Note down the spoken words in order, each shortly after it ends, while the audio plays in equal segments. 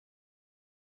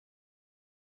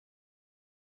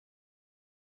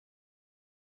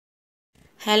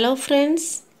Hello friends,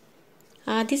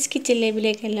 ആദിസ് kitchen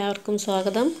ലേബിലേക്ക് എല്ലാവർക്കും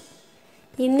സ്വാഗതം.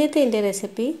 ഇന്നത്തെ എൻ്റെ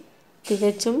റെസിപ്പി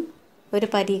തികച്ചും ഒരു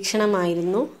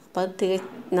പരീക്ഷണമായിരുന്നു. അപ്പോൾ അത്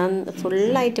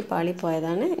ഫുള്ളായിട്ട്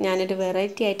പാളിപ്പോയതാണ്. ഞാനൊരു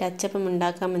വെറൈറ്റി ആയിട്ട് അച്ചപ്പം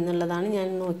ഉണ്ടാക്കാം എന്നുള്ളതാണ് ഞാൻ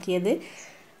നോക്കിയത്.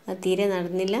 അത് തീരെ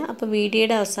നടന്നില്ല. അപ്പോൾ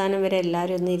വീഡിയോയുടെ അവസാനം വരെ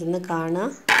എല്ലാവരും ഒന്ന് ഇരുന്ന്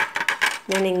കാണുക.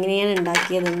 ഞാൻ എങ്ങനെയാണ്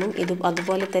ഉണ്ടാക്കിയതെന്നും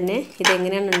അതുപോലെ തന്നെ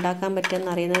ഇതെങ്ങനെയാണ് ഉണ്ടാക്കാൻ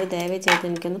പറ്റുമെന്ന് അറിയുന്നത് ദയവ് ചെയ്ത്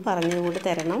എനിക്കൊന്ന് പറഞ്ഞുകൂടി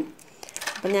തരണം.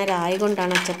 അപ്പോൾ ഞാൻ രായി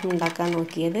കൊണ്ടാണ് അച്ചപ്പം ഉണ്ടാക്കാൻ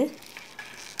നോക്കിയത്.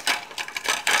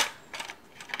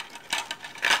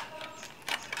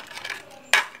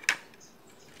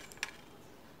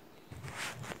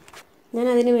 ഞാൻ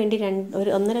അതിന് വേണ്ടി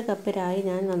 1.5 കപ്പ് രായി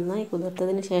ഞാൻ നന്നായി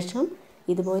കുതിർത്തതിന് ശേഷം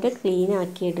ഇതുപോലെ ക്ലീൻ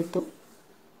ആക്കിയെടുത്തു.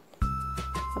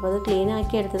 അപ്പോൾ അത് ക്ലീൻ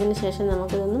ആക്കി എടുത്തതിന് ശേഷം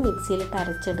നമുക്കിതൊന്ന് മിക്സിയിലിട്ട്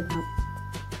അരച്ചെടുക്കാം.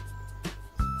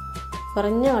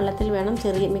 കുറഞ്ഞ വെള്ളത്തിൽ വേണം,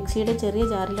 മിക്സിയുടെ ചെറിയ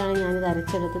ജാറിലാണ് ഞാനിത്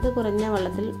അരച്ചെടുത്തത്. കുറഞ്ഞ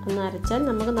വെള്ളത്തിൽ ഒന്ന് അരച്ചാൽ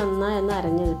നമുക്ക് നന്നായി ഒന്ന്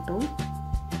അരഞ്ഞു കിട്ടും.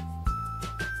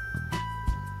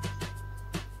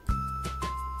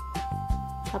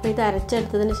 അപ്പോൾ ഇത്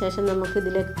അരച്ചെടുത്തതിന് ശേഷം നമുക്ക്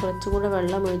ഇതിലേക്ക് കുറച്ചുകൂടെ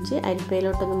വെള്ളം ഒഴിച്ച്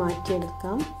അരിപ്പയിലോട്ടൊന്ന്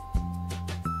മാറ്റിയെടുക്കാം.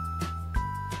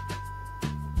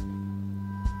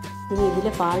 ഇനി ഇതിൽ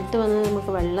ഫാൾട്ട് വന്നത്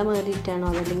നമുക്ക് വെള്ളം ഏറിയിട്ടാണോ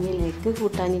അതല്ലെങ്കിൽ എഗ്ഗ്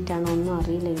കൂട്ടാനിട്ടാണോ ഒന്നും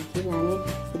അറിയില്ല എനിക്ക്. ഞാൻ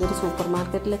ഇതൊരു സൂപ്പർ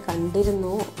മാർക്കറ്റിൽ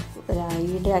കണ്ടിരുന്നു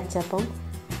രായിയുടെ അച്ചപ്പം.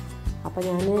 അപ്പോൾ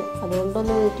ഞാൻ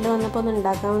അതുകൊണ്ടൊന്ന് വീട്ടിൽ വന്നപ്പോൾ ഒന്ന്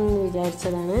ഉണ്ടാക്കാമെന്ന്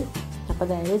വിചാരിച്ചതാണ്. അപ്പോൾ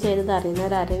ദയവ് ചെയ്തത്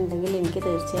അറിയുന്നവരാരുണ്ടെങ്കിൽ എനിക്ക്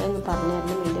തീർച്ചയായും ഒന്ന് പറഞ്ഞു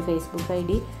തരണം. എൻ്റെ ഫേസ്ബുക്ക്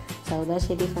ID soudha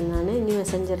ഷെരീഫ് എന്നാണ്. ഇനി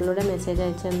മെസ്സഞ്ചറിലൂടെ മെസ്സേജ്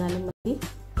അയച്ചു തന്നാലും മതി.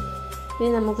 ഇനി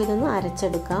നമുക്കിതൊന്ന്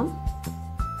അരച്ചെടുക്കാം.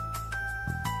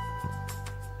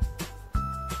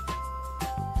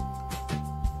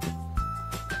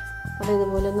 അപ്പോൾ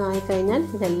ഇതുപോലെ ഒന്ന് ആയിക്കഴിഞ്ഞാൽ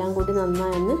ഇതെല്ലാം കൂടി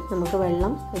നന്നായെന്ന് നമുക്ക്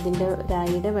ഇതിൻ്റെ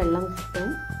രായിയുടെ വെള്ളം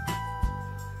കിട്ടും.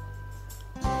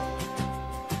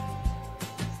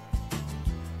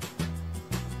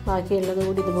 ബാക്കിയുള്ളത്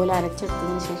കൂടി ഇതുപോലെ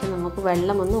അരച്ചെടുത്തതിന് ശേഷം നമുക്ക്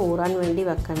വെള്ളം ഒന്ന് ഊറാൻ വേണ്ടി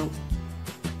വെക്കണം.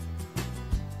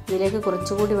 ഇതിലേക്ക്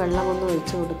കുറച്ചുകൂടി വെള്ളം ഒന്ന്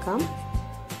ഒഴിച്ചു കൊടുക്കാം.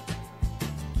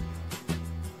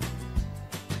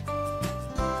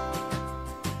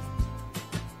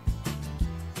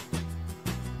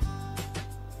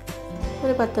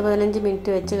 ഒരു 10-15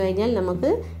 മിനിറ്റ് വെച്ച് കഴിഞ്ഞാൽ നമുക്ക്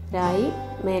രായി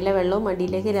മേലെ വെള്ളവും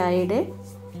അടിയിലേക്ക് രായിയുടെ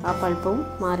ആ പൾപ്പും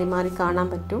മാറി മാറി കാണാൻ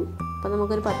പറ്റും. അപ്പോൾ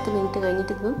നമുക്കൊരു 10 മിനിറ്റ്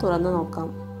കഴിഞ്ഞിട്ട് ഇതൊന്ന് തുറന്ന് നോക്കാം.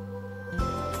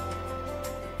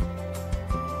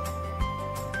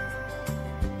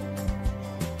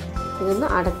 ഇതൊന്ന്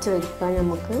അടച്ചു വയ്ക്കാം.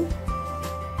 നമുക്ക്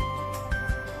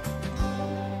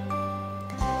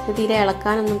തീരെ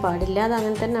ഇളക്കാനൊന്നും പാടില്ല. അത്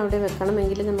അങ്ങനെ തന്നെ അവിടെ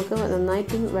വെക്കണമെങ്കിൽ നമുക്ക്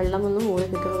നന്നായിട്ട് വെള്ളമൊന്നും മൂടി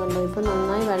കിട്ടുള്ളൂ. കണ്ടോ, ഇപ്പോൾ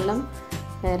നന്നായി വെള്ളം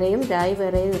വേറെയും രായി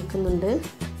വേറെയും നിൽക്കുന്നുണ്ട്.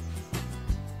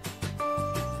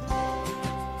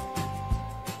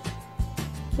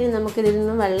 ഇനി നമുക്കിതിൽ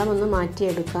നിന്ന് വെള്ളമൊന്ന്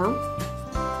മാറ്റിയെടുക്കാം.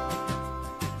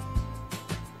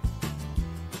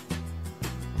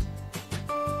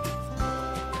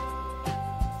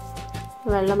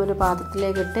 വെള്ളം ഒരു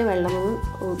പാത്രത്തിലേക്കിട്ട് വെള്ളമൊന്ന്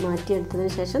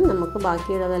മാറ്റിയെടുത്തതിന് ശേഷം നമുക്ക്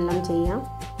ബാക്കിയുള്ളതെല്ലാം ചെയ്യാം.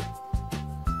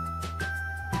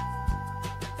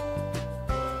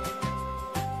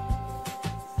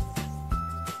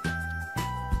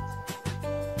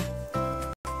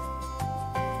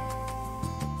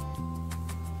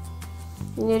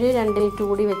 ഇനി ഒരു 2 മിനിറ്റ്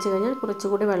കൂടി വെച്ച് കഴിഞ്ഞാൽ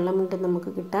കുറച്ചുകൂടി വെള്ളമുണ്ട്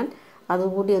നമുക്ക് കിട്ടാൻ.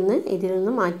 അതുകൂടി ഒന്ന് ഇതിൽ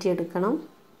നിന്ന് മാറ്റിയെടുക്കണം.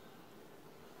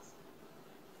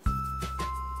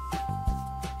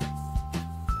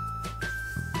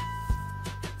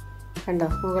 കണ്ടോ,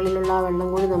 മുകളിലുള്ള ആ വെള്ളം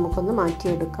കൂടി നമുക്കൊന്ന്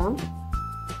മാറ്റിയെടുക്കാം.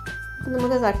 അപ്പം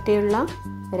നമുക്ക് കട്ടിയുള്ള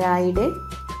രായിയുടെ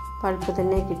പൾപ്പ്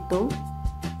തന്നെ കിട്ടും.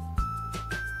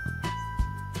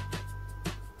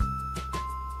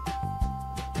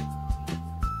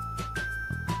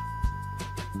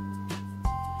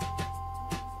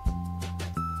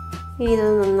 ഇനി ഇത്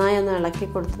നന്നായി ഒന്ന് ഇളക്കി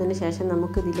കൊടുത്തതിന് ശേഷം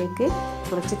നമുക്കിതിലേക്ക്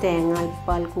കുറച്ച്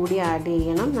തേങ്ങാപ്പാൽ കൂടി ആഡ്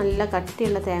ചെയ്യണം. നല്ല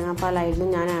കട്ടിയുള്ള തേങ്ങാപ്പാലായിരുന്നു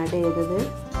ഞാൻ ആഡ് ചെയ്തത്.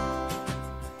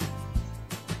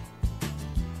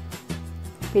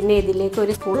 പിന്നെ ഇതിലേക്ക്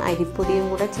ഒരു സ്പൂൺ അരിപ്പൊടിയും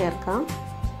കൂടെ ചേർക്കാം.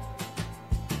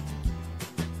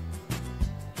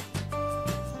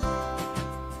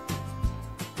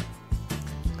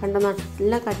 കണ്ടോ,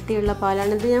 നല്ല കട്ടിയുള്ള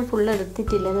പാലാണ്. ഇത് ഞാൻ ഫുൾ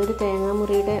എടുത്തിട്ടില്ല. അതൊരു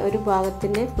തേങ്ങാമുറിയുടെ ഒരു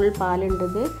ഭാഗത്തിൻ്റെ ഫുൾ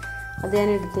പാലുണ്ടത്. അത് ഞാൻ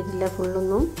എടുത്തിട്ടില്ല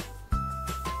ഫുള്ളൊന്നും.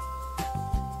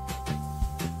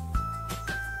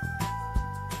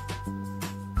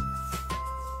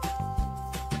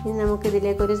 ഇനി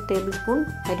നമുക്കിതിലേക്ക് ഒരു ടേബിൾ സ്പൂൺ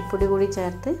അരിപ്പൊടി കൂടി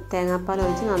ചേർത്ത് തേങ്ങാപ്പാൽ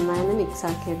ഒഴിച്ച് നന്നായി ഒന്ന് മിക്സ്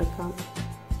ആക്കി എടുക്കാം.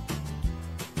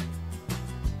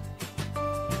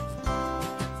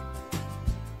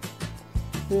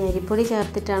 ഈ അരിപ്പൊടി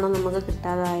ചേർത്തിട്ടാണോ നമുക്ക്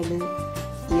കിട്ടാതായത്,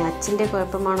 ഈ അച്ഛൻ്റെ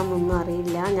കുഴപ്പമാണെന്നൊന്നും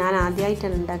അറിയില്ല. ഞാൻ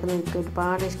ആദ്യമായിട്ടാണ് ഉണ്ടാക്കുന്നത്. എനിക്ക്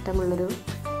ഒരുപാട് ഇഷ്ടമുള്ളൊരു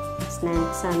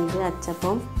സ്നാക്സ് ആണ് ഇത്,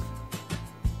 അച്ചപ്പം.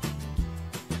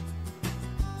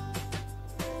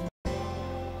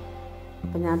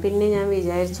 അപ്പോൾ ഞാൻ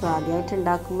വിചാരിച്ചു ആദ്യമായിട്ട്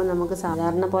ഉണ്ടാക്കുമ്പോൾ നമുക്ക്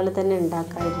സാധാരണ പോലെ തന്നെ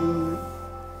ഉണ്ടാക്കാമായിരുന്നു എന്ന്.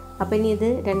 അപ്പോൾ ഇനി ഇത്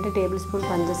 2 ടേബിൾ സ്പൂൺ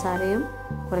പഞ്ചസാരയും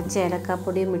കുറച്ച്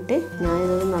ഏലക്കാപ്പൊടിയും ഇട്ട്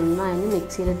ഞാനിതൊന്ന് നന്നായി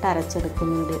മിക്സിയിലിട്ട്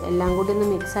അരച്ചെടുക്കുന്നുണ്ട്. എല്ലാം കൂടി ഒന്ന്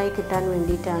മിക്സായി കിട്ടാൻ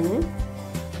വേണ്ടിയിട്ടാണ്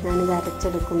ഞാനിത്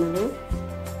അരച്ചെടുക്കുന്നത്.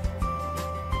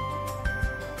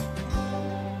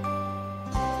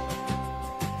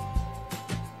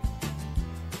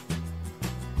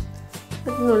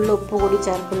 ഇതിനുള്ള ഉപ്പ് കൂടി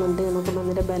ചേർക്കുന്നുണ്ട് നമുക്ക്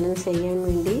മധുരം ബാലൻസ് ചെയ്യാൻ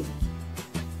വേണ്ടി.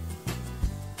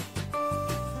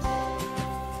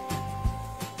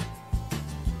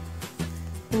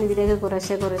 ഇതിലേക്ക്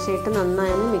കുറേശ്ശെ ഇട്ട്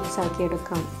നന്നായി മിക്സ് ആക്കി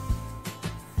എടുക്കാം.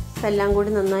 അപ്പോൾ എല്ലാം കൂടി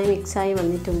നന്നായി മിക്സായി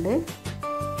വന്നിട്ടുണ്ട്.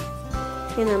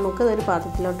 ഇനി നമുക്ക് ഇതൊരു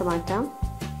പാത്രത്തിലോട്ട് മാറ്റാം.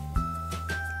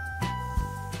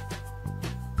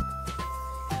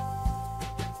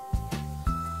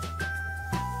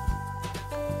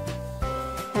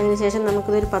 അതിനുശേഷം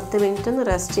നമുക്കിതൊരു 10 മിനിറ്റ് ഒന്ന്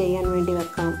റെസ്റ്റ് ചെയ്യാൻ വേണ്ടി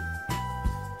വെക്കാം.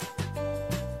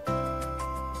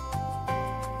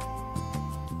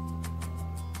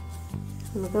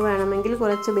 നമുക്ക് വേണമെങ്കിൽ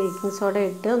കുറച്ച് ബേക്കിംഗ് സോഡ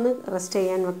ഇട്ട് ഒന്ന് റെസ്റ്റ്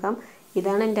ചെയ്യാൻ വെക്കാം.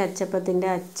 ഇതാണ് എൻ്റെ അച്ചപ്പത്തിൻ്റെ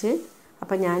അച്ച്.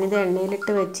 അപ്പോൾ ഞാനിത്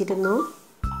എണ്ണയിലിട്ട് വെച്ചിരുന്നു.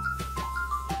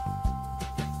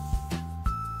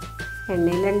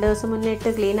 എണ്ണയിൽ 2 ദിവസം മുന്നേ ഇട്ട്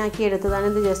ക്ലീൻ ആക്കി എടുത്തതാണ്.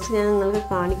 ഇത് ജസ്റ്റ് ഞാൻ നിങ്ങൾക്ക്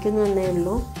കാണിക്കുന്നു എന്നേ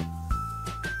ഉള്ളൂ.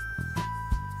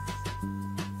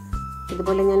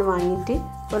 ഇതുപോലെ ഞാൻ വാങ്ങിയിട്ട്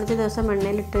കുറച്ച് ദിവസം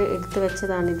എണ്ണയിലിട്ട് എടുത്ത്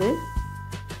വെച്ചതാണിത്.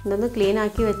 ഇതൊന്ന് ക്ലീൻ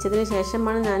ആക്കി വെച്ചതിന്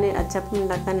ശേഷമാണ് ഞാൻ അച്ചപ്പം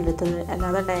ഉണ്ടാക്കാൻ എടുത്തത്,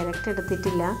 അല്ലാതെ ഡയറക്റ്റ്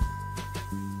എടുത്തിട്ടില്ല.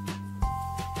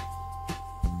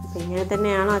 അപ്പോൾ ഇങ്ങനെ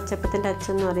തന്നെയാണോ അച്ചപ്പത്തിൻ്റെ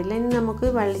അച്ചെന്ന് അറിയില്ല. ഇനി നമുക്ക്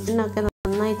വെളിച്ചെണ്ണയൊക്കെ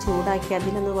നന്നായി ചൂടാക്കി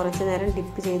അതിലൊന്ന് കുറച്ച് നേരം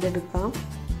ഡിപ്പ് ചെയ്തെടുക്കാം.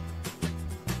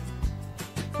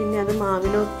 പിന്നെ അത്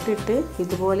മാവിലോട്ടിട്ട്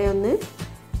ഇതുപോലെ ഒന്ന്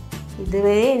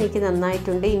ഇതുവരെ എനിക്ക്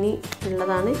നന്നായിട്ടുണ്ട്. ഇനി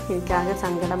ഉള്ളതാണ് എനിക്കാകെ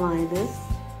സങ്കടമായത്.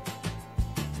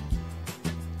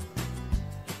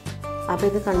 അപ്പോൾ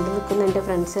ഇത് കണ്ടു നിൽക്കുന്ന എൻ്റെ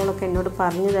ഫ്രണ്ട്സുകളൊക്കെ എന്നോട്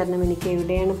പറഞ്ഞു തരണം എനിക്ക്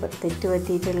എവിടെയാണ് തെറ്റ്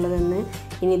പറ്റിയിട്ടുള്ളതെന്ന്.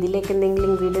 ഇനി ഇതിലേക്ക്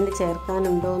എന്തെങ്കിലും ഇൻഗ്രീഡിയൻറ്റ്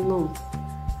ചേർക്കാനുണ്ടോയെന്നും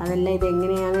അതല്ല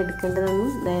ഇതെങ്ങനെയാണ്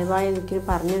എടുക്കേണ്ടതെന്നും ദയവായി എനിക്ക്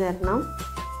പറഞ്ഞു തരണം.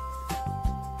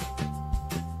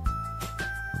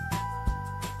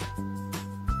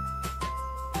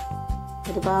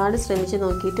 ഒരുപാട് ശ്രമിച്ച്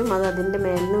നോക്കിയിട്ടും അത് അതിൻ്റെ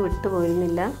മേലിൽ നിന്ന്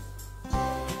വിട്ടുപോയിരുന്നില്ല.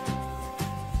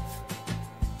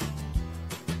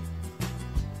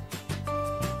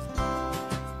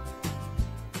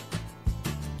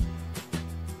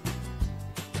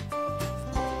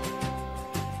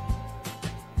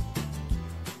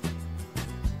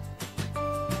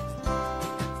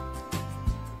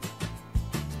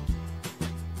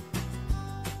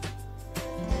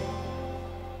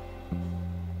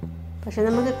 പക്ഷെ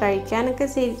നമുക്ക് കഴിക്കാനൊക്കെ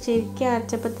ശരിക്കും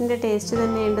അച്ചപ്പത്തിൻ്റെ ടേസ്റ്റ്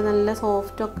തന്നെയുണ്ട്. നല്ല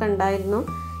സോഫ്റ്റൊക്കെ ഉണ്ടായിരുന്നു.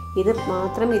 ഇത്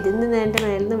മാത്രം ഇതിൽ നിന്ന് എൻ്റെ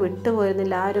മേലിൽ നിന്ന്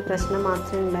വിട്ടുപോയിരുന്നില്ല. ആ ഒരു പ്രശ്നം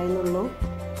മാത്രമേ ഉണ്ടായിരുന്നുള്ളൂ.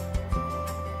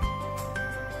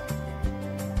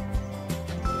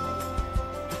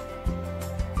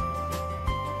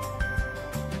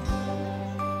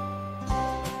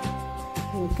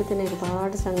 എനിക്ക് തന്നെ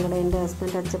ഒരുപാട് സങ്കടം. എൻ്റെ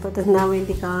ഹസ്ബൻഡ് അച്ചപ്പം തിന്നാൻ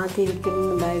വേണ്ടി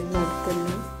കാത്തിരിക്കുന്നുണ്ടായിരുന്നു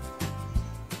അടുത്തന്നെ.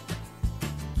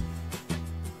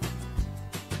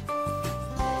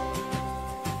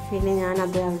 പിന്നെ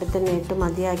ഞാനത് അവിടെ തന്നെ ഇട്ട്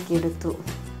മതിയാക്കിയെടുത്തു.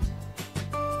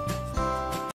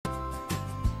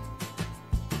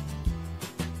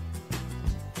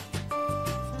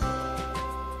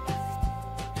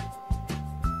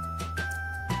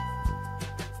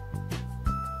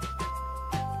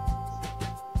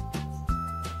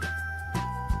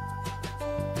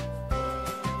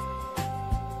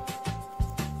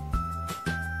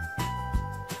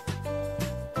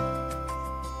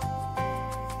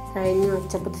 കഴിഞ്ഞു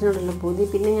അച്ചപ്പത്തിനോടുള്ള പൂതി.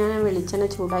 പിന്നെ ഞാൻ വെളിച്ചെണ്ണ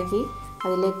ചൂടാക്കി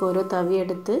അതിലേക്ക് ഓരോ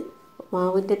തവിയെടുത്ത്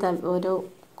മാവിൻ്റെ ഓരോ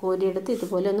കോരിയെടുത്ത്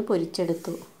ഇതുപോലെ ഒന്ന്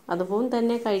പൊരിച്ചെടുത്തു. അതുപോലെ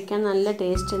തന്നെ കഴിക്കാൻ നല്ല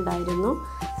ടേസ്റ്റ് ഉണ്ടായിരുന്നു.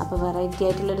 അപ്പോൾ വെറൈറ്റി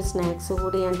ആയിട്ടുള്ളൊരു സ്നാക്സ്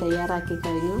കൂടി ഞാൻ തയ്യാറാക്കി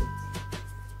കഴിഞ്ഞു.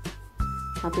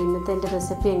 അപ്പോൾ ഇന്നത്തെ എൻ്റെ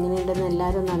റെസിപ്പി എങ്ങനെയുണ്ടെന്ന്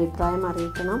എല്ലാവരും ഒന്ന് അഭിപ്രായം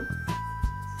അറിയിക്കണം.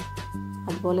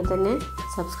 അതുപോലെ തന്നെ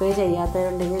സബ്സ്ക്രൈബ്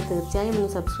ചെയ്യാത്തവരുണ്ടെങ്കിൽ തീർച്ചയായും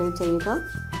ഒന്ന് സബ്സ്ക്രൈബ് ചെയ്യുക.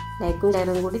 ലൈക്കും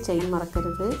ഷെയറും കൂടി ചെയ്യാൻ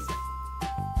മറക്കരുത്.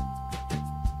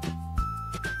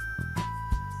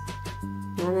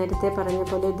 ഞാൻ നേരത്തെ പറഞ്ഞ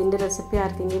പോലെ ഇതിൻ്റെ റെസിപ്പി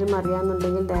ആർക്കെങ്കിലും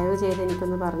അറിയാമെന്നുണ്ടെങ്കിൽ ദയവ് ചെയ്ത്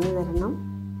എനിക്കൊന്ന് പറഞ്ഞു തരണം.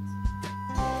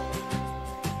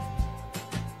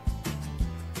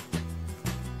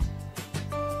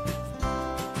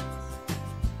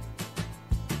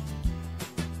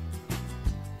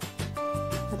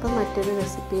 അപ്പം മറ്റൊരു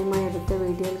റെസിപ്പിയുമായി അടുത്ത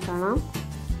വീഡിയോയിൽ കാണാം.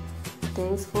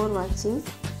 Thanks for watching.